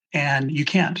China. And you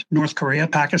can't. North Korea,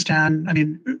 Pakistan. I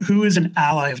mean, who is an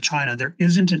ally of China? There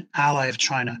isn't an ally of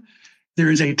China. There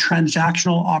is a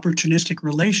transactional, opportunistic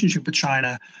relationship with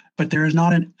China, but there is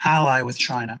not an ally with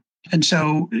China. And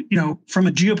so, from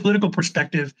a geopolitical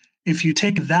perspective, if you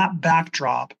take that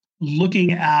backdrop,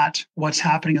 looking at what's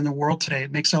happening in the world today,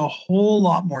 it makes a whole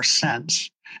lot more sense.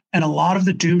 And a lot of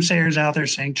the doomsayers out there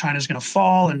saying China's going to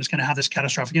fall and it's going to have this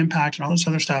catastrophic impact and all this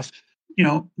other stuff,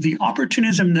 the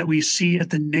opportunism that we see at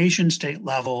the nation state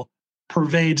level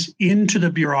pervades into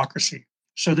the bureaucracy.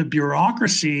 So the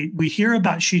bureaucracy, we hear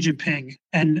about Xi Jinping,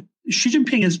 and Xi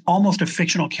Jinping is almost a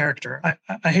fictional character.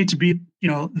 I hate to be,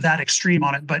 that extreme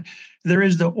on it, but there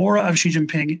is the aura of Xi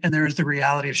Jinping and there is the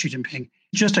reality of Xi Jinping.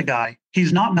 Just a guy.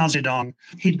 He's not Mao Zedong.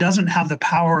 He doesn't have the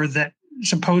power that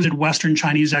supposed Western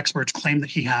Chinese experts claim that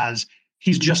he has.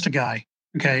 He's just a guy.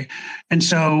 Okay. And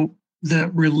so the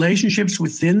relationships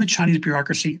within the Chinese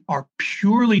bureaucracy are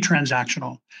purely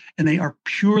transactional and they are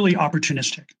purely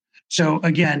opportunistic. So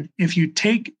again, if you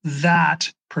take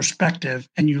that perspective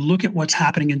and you look at what's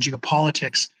happening in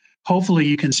geopolitics, hopefully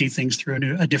you can see things through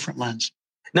a different lens.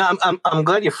 No, I'm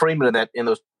glad you framed it in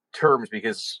those terms,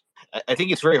 because I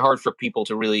think it's very hard for people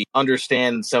to really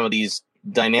understand some of these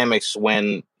dynamics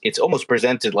when it's almost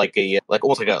presented like the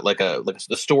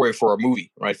story for a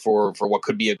movie, right? For what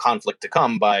could be a conflict to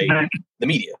come by the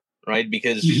media, right?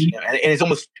 Because and it's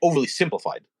almost overly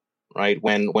simplified, right?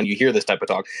 When you hear this type of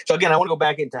talk. So again, I want to go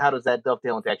back into how does that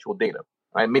dovetail into actual data,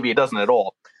 right? Maybe it doesn't at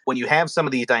all. When you have some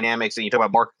of these dynamics and you talk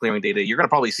about market clearing data, you're going to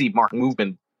probably see market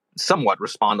movement somewhat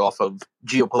respond off of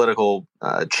geopolitical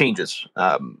changes.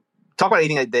 Talk about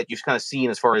anything that you've kind of seen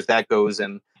as far as that goes,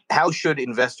 and how should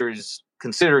investors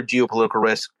consider geopolitical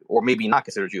risk or maybe not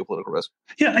consider geopolitical risk?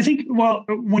 Yeah, I think,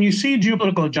 when you see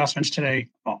geopolitical adjustments today,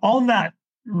 all that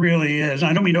really is,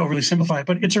 and I don't mean to overly simplify it,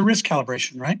 but it's a risk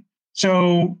calibration, right?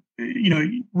 So,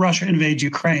 Russia invades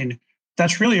Ukraine.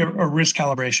 That's really a risk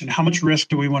calibration. How much risk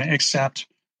do we want to accept?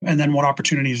 And then what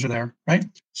opportunities are there, right?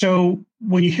 So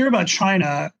when you hear about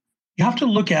China, you have to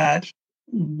look at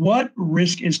what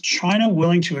risk is China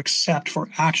willing to accept for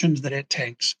actions that it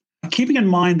takes. Keeping in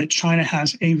mind that China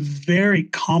has a very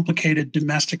complicated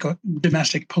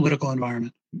domestic political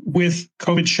environment with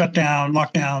COVID shutdown,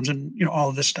 lockdowns, and all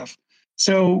of this stuff.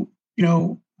 So,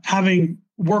 having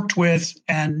worked with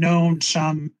and known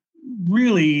some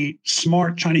really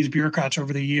smart Chinese bureaucrats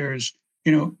over the years,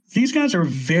 these guys are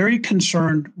very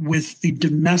concerned with the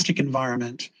domestic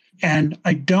environment. And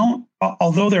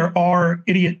although there are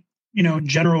idiot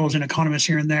generals and economists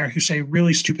here and there who say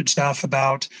really stupid stuff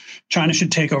about China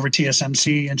should take over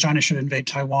TSMC and China should invade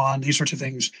Taiwan, these sorts of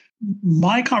things.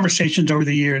 My conversations over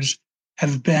the years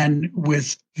have been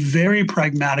with very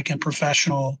pragmatic and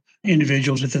professional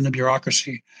individuals within the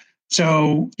bureaucracy.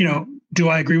 So, do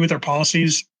I agree with their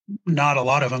policies? Not a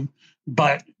lot of them,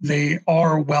 but they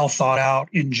are well thought out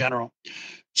in general.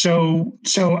 So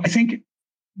I think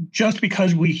just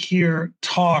because we hear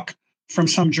talk from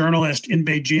some journalist in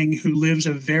Beijing who lives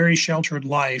a very sheltered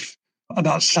life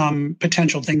about some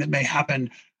potential thing that may happen,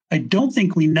 I don't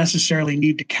think we necessarily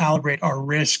need to calibrate our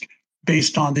risk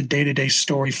based on the day-to-day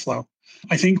story flow.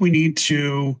 I think we need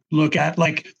to look at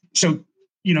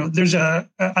there's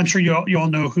I'm sure you all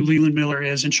know who Leland Miller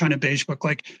is in China Beige Book.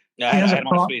 I had him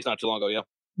on Space not too long ago, yeah.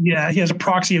 Yeah, he has a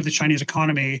proxy of the Chinese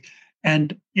economy.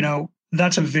 And,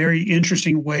 that's a very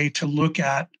interesting way to look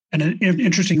at, and an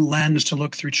interesting lens to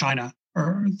look through China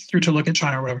or to look at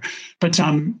China or whatever. But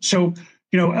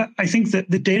I think that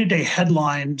the day-to-day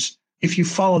headlines, if you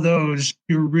follow those,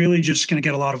 you're really just going to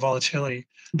get a lot of volatility.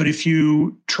 But if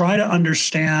you try to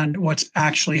understand what's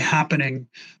actually happening,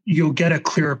 you'll get a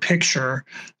clearer picture.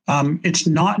 It's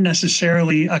not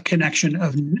necessarily a collection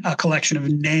of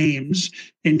names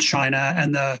in China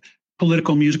and the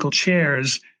political musical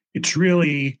chairs. It's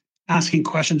really asking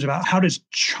questions about how does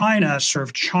China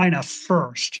serve China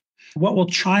first? What will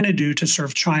China do to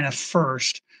serve China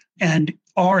first? And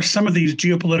are some of these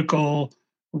geopolitical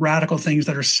radical things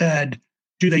that are said,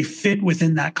 do they fit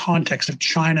within that context of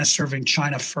China serving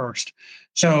China first?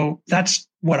 So that's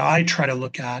what I try to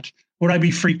look at. Would I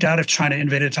be freaked out if China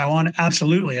invaded Taiwan?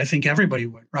 Absolutely. I think everybody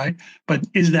would, right? But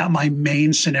is that my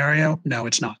main scenario? No,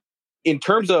 it's not. In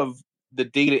terms of the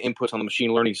data inputs on the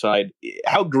machine learning side,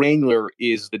 how granular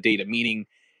is the data? Meaning,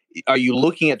 are you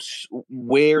looking at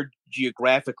where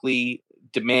geographically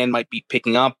demand might be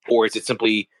picking up, or is it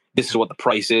simply this is what the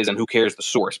price is and who cares the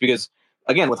source? Because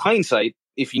again, with hindsight,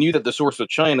 if you knew that the source was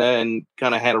China and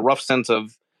kind of had a rough sense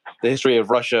of the history of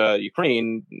Russia,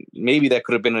 Ukraine, maybe that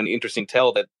could have been an interesting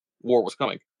tell that war was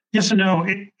coming. Yes and no.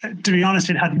 To be honest,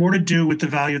 it had more to do with the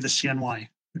value of the CNY.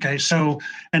 Okay, so,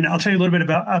 and I'll tell you a little bit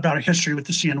about our history with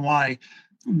the CNY.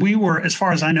 We were, as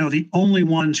far as I know, the only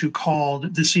ones who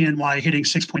called the CNY hitting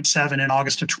 6.7 in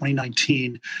August of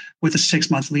 2019 with a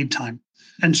 6-month lead time.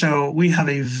 And so we have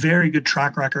a very good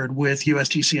track record with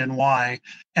USD CNY.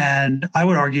 And I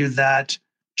would argue that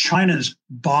China's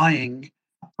buying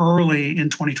early in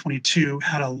 2022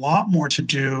 had a lot more to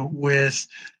do with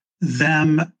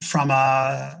them from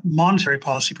a monetary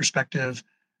policy perspective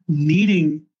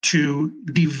needing to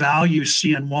devalue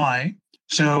CNY.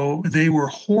 So they were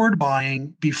hoard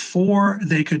buying before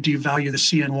they could devalue the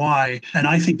CNY. And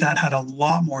I think that had a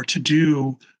lot more to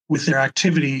do with their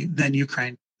activity than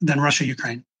Russia,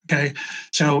 Ukraine. Okay.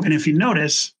 So, and if you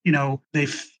notice,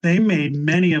 they made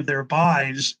many of their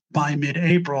buys by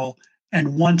mid-April.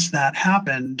 And once that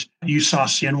happened, you saw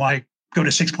CNY go to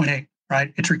 6.8,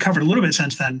 right? It's recovered a little bit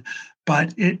since then,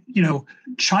 but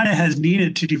China has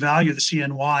needed to devalue the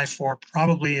CNY for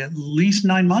probably at least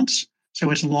 9 months. So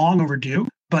it's long overdue,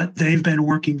 but they've been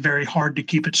working very hard to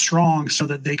keep it strong so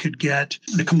that they could get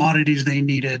the commodities they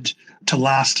needed to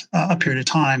last a period of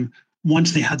time.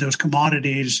 Once they had those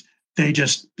commodities, they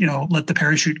just, let the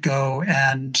parachute go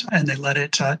and they let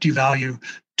it devalue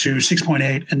to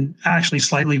 6.8 and actually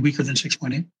slightly weaker than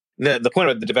 6.8. The point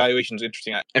about the devaluation is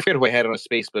interesting. I forget who I had on a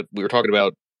space, but we were talking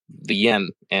about the yen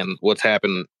and what's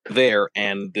happened there,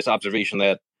 and this observation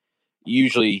that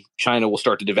usually China will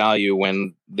start to devalue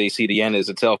when they see the yen as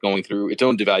itself going through its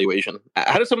own devaluation.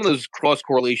 How do some of those cross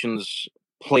correlations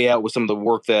play out with some of the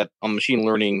work that on machine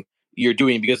learning you're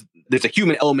doing? Because there's a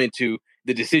human element to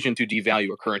the decision to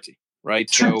devalue a currency, right?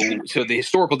 So the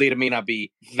historical data may not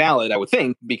be valid, I would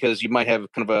think, because you might have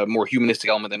kind of a more humanistic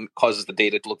element that causes the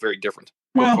data to look very different.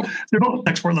 Well, they're both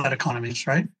export-led economies,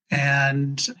 right?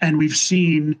 And we've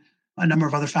seen a number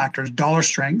of other factors, dollar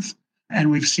strength, and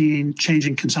we've seen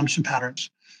changing consumption patterns.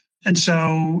 And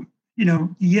so,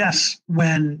 yes,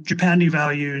 when Japan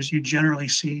devalues, you generally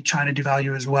see China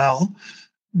devalue as well.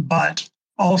 But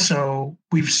also,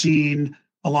 we've seen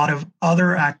a lot of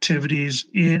other activities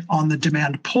on the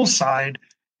demand pull side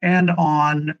and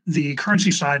on the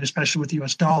currency side, especially with the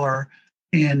US dollar,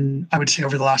 I would say,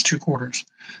 over the last 2 quarters.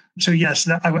 So yes,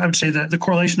 I would say that the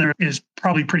correlation there is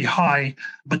probably pretty high,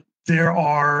 but there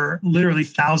are literally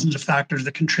thousands of factors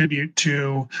that contribute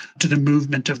to the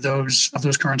movement of those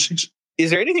currencies. Is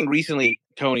there anything recently,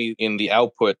 Tony, in the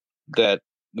output that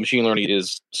the machine learning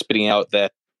is spitting out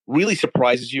that really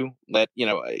surprises you? That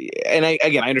and I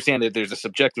understand that there's a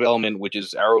subjective element, which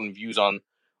is our own views on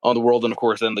the world, and of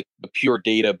course then the pure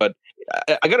data. But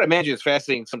I got to imagine it's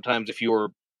fascinating sometimes if you're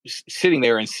sitting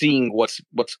there and seeing what's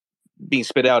being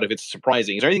spit out, if it's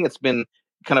surprising. Is there anything that's been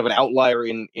kind of an outlier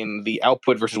in the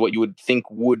output versus what you would think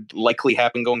would likely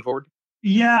happen going forward?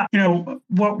 Yeah,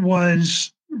 what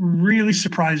was really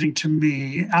surprising to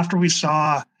me after we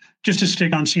saw, just to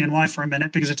stick on CNY for a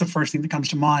minute, because it's the first thing that comes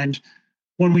to mind,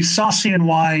 when we saw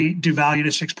CNY devalue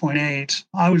to 6.8,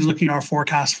 I was looking at our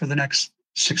forecast for the next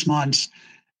 6 months,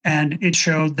 and it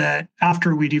showed that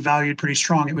after we devalued pretty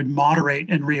strong, it would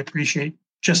moderate and reappreciate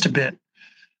just a bit.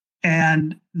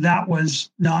 And that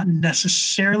was not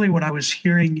necessarily what I was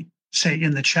hearing, say,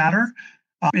 in the chatter.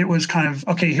 It was kind of,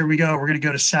 okay, here we go. We're going to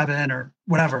go to 7 or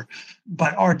whatever.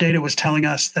 But our data was telling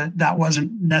us that that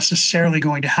wasn't necessarily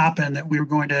going to happen, that we were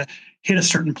going to hit a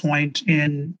certain point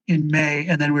in May,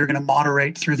 and then we were going to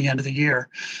moderate through the end of the year.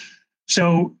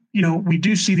 So, we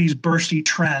do see these bursty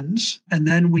trends, and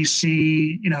then we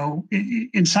see,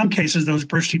 in some cases, those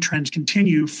bursty trends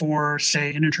continue for,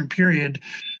 say, an interim period.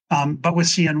 But with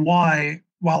CNY,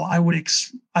 while I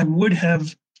would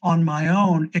have on my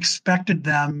own expected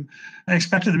the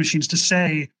machines to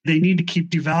say they need to keep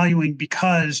devaluing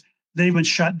because they've been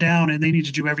shut down and they need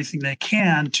to do everything they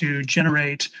can to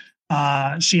generate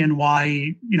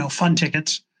CNY, fund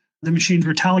tickets. the machines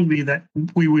were telling me that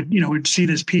we would see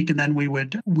this peak and then we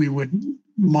would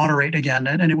moderate again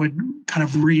and it would kind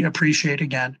of reappreciate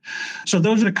again. So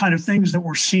those are the kind of things that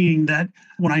we're seeing that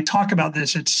when I talk about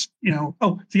this, it's,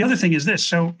 the other thing is this.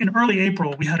 So in early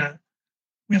April, we have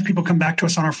people come back to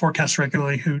us on our forecast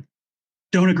regularly who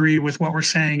don't agree with what we're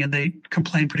saying and they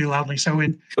complain pretty loudly. So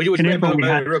in April, we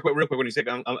had... real quick, when you say,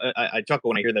 I chuckle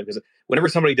when I hear that because whenever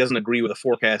somebody doesn't agree with a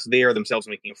forecast, they are themselves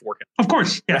making a forecast. Of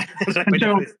course, yeah.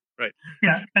 Right.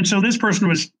 Yeah, and so this person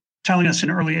was telling us in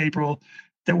early April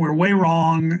that we're way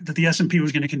wrong, that the S&P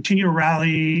was going to continue to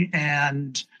rally,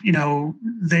 and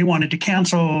they wanted to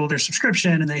cancel their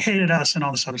subscription and they hated us and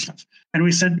all this other stuff. And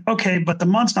we said, okay, but the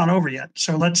month's not over yet,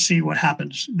 so let's see what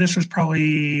happens. This was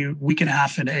probably a week and a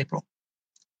half into April.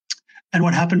 And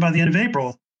what happened by the end of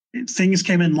April, things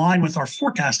came in line with our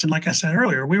forecast. And like I said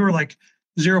earlier, we were like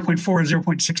 0.4,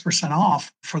 0.6%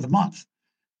 off for the month.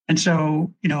 And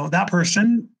so, that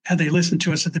person, had they listened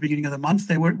to us at the beginning of the month,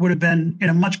 they would have been in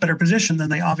a much better position than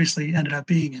they obviously ended up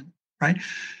being in, right?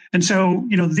 And so,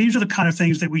 these are the kind of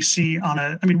things that we see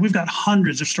we've got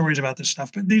hundreds of stories about this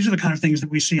stuff, but these are the kind of things that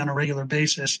we see on a regular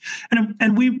basis.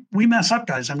 And we mess up,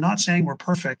 guys. I'm not saying we're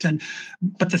perfect.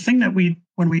 But the thing that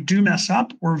when we do mess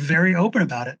up, we're very open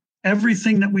about it.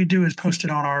 Everything that we do is posted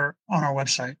on our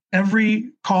website.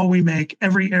 Every call we make,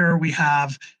 every error we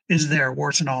have is there,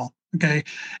 warts and all. Okay.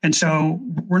 And so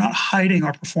we're not hiding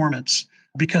our performance,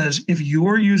 because if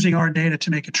you're using our data to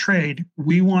make a trade,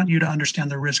 we want you to understand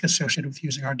the risk associated with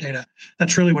using our data.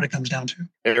 That's really what it comes down to.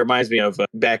 It reminds me of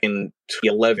back in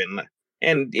 2011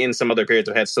 and in some other periods,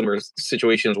 I've had similar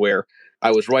situations where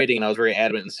I was writing and I was very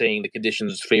adamant in saying the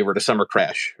conditions favored a summer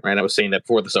crash, right? I was saying that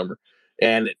before the summer.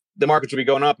 And the markets would be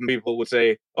going up and people would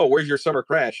say, oh, where's your summer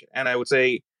crash? And I would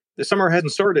say, the summer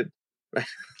hasn't started.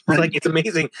 Right. Like, it's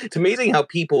amazing. It's amazing how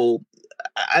people,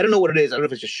 I don't know what it is. I don't know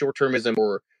if it's just short-termism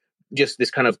or just this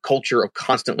kind of culture of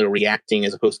constantly reacting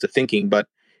as opposed to thinking. But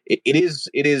it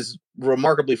is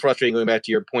remarkably frustrating, going back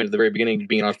to your point at the very beginning,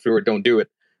 being an entrepreneur, don't do it,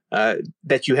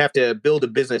 that you have to build a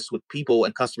business with people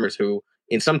and customers who,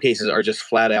 in some cases, are just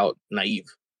flat out naive.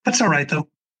 That's all right, though.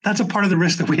 That's a part of the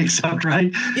risk that we accept,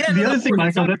 right? Yeah. The other thing,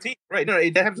 Michael, right? No,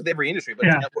 that happens with every industry. But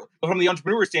yeah. From the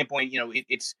entrepreneur standpoint,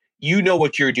 it's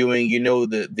what you're doing.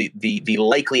 The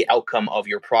likely outcome of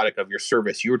your product, of your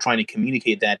service. You're trying to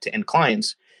communicate that to end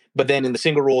clients. But then, in the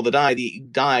single roll of the die,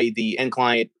 the end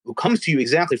client who comes to you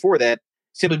exactly for that,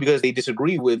 simply because they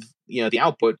disagree with the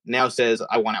output, now says,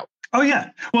 "I want out." Oh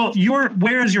yeah. Well,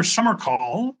 where is your summer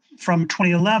call from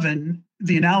 2011?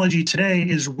 The analogy today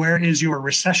is, where is your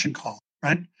recession call?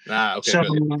 Right. Okay. So,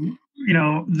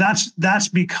 that's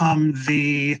become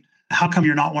the "how come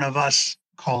you're not one of us"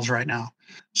 calls right now.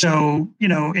 So,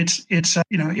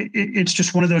 it's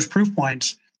just one of those proof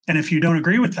points. And if you don't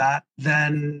agree with that,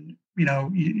 then,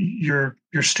 you're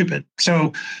stupid.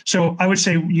 So I would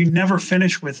say you never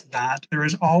finish with that. There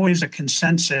is always a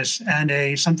consensus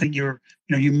and something you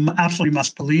absolutely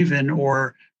must believe in,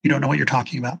 or you don't know what you're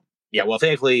talking about. Yeah, well,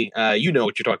 thankfully, you know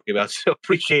what you're talking about. So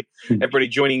appreciate everybody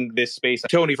joining this space.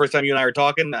 Tony, first time you and I are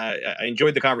talking, I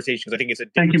enjoyed the conversation because I think it's a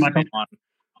different spin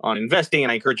on investing.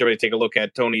 And I encourage everybody to take a look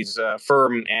at Tony's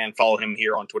firm and follow him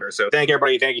here on Twitter. So thank you,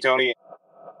 everybody. Thank you, Tony.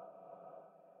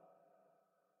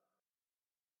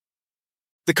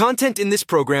 The content in this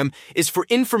program is for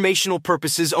informational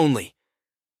purposes only.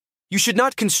 You should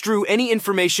not construe any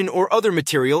information or other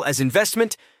material as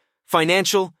investment,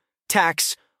 financial,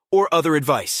 tax, or other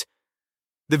advice.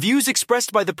 The views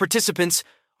expressed by the participants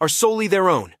are solely their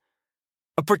own.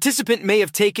 A participant may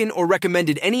have taken or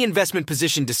recommended any investment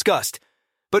position discussed,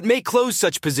 but may close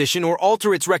such position or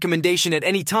alter its recommendation at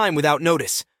any time without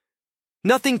notice.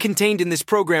 Nothing contained in this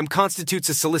program constitutes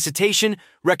a solicitation,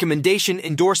 recommendation,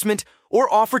 endorsement,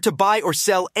 or offer to buy or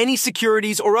sell any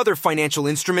securities or other financial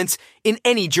instruments in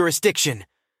any jurisdiction.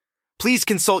 Please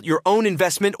consult your own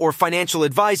investment or financial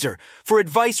advisor for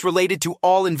advice related to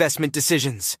all investment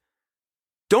decisions.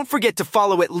 Don't forget to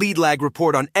follow at Lead Lag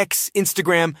Report on X,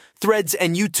 Instagram, Threads,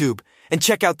 and YouTube, and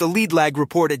check out the Lead Lag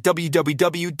Report at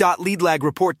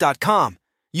www.leadlagreport.com.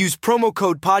 Use promo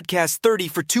code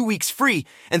podcast30 for 2 weeks free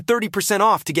and 30%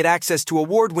 off to get access to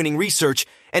award-winning research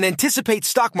and anticipate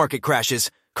stock market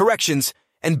crashes, corrections,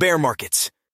 and bear markets.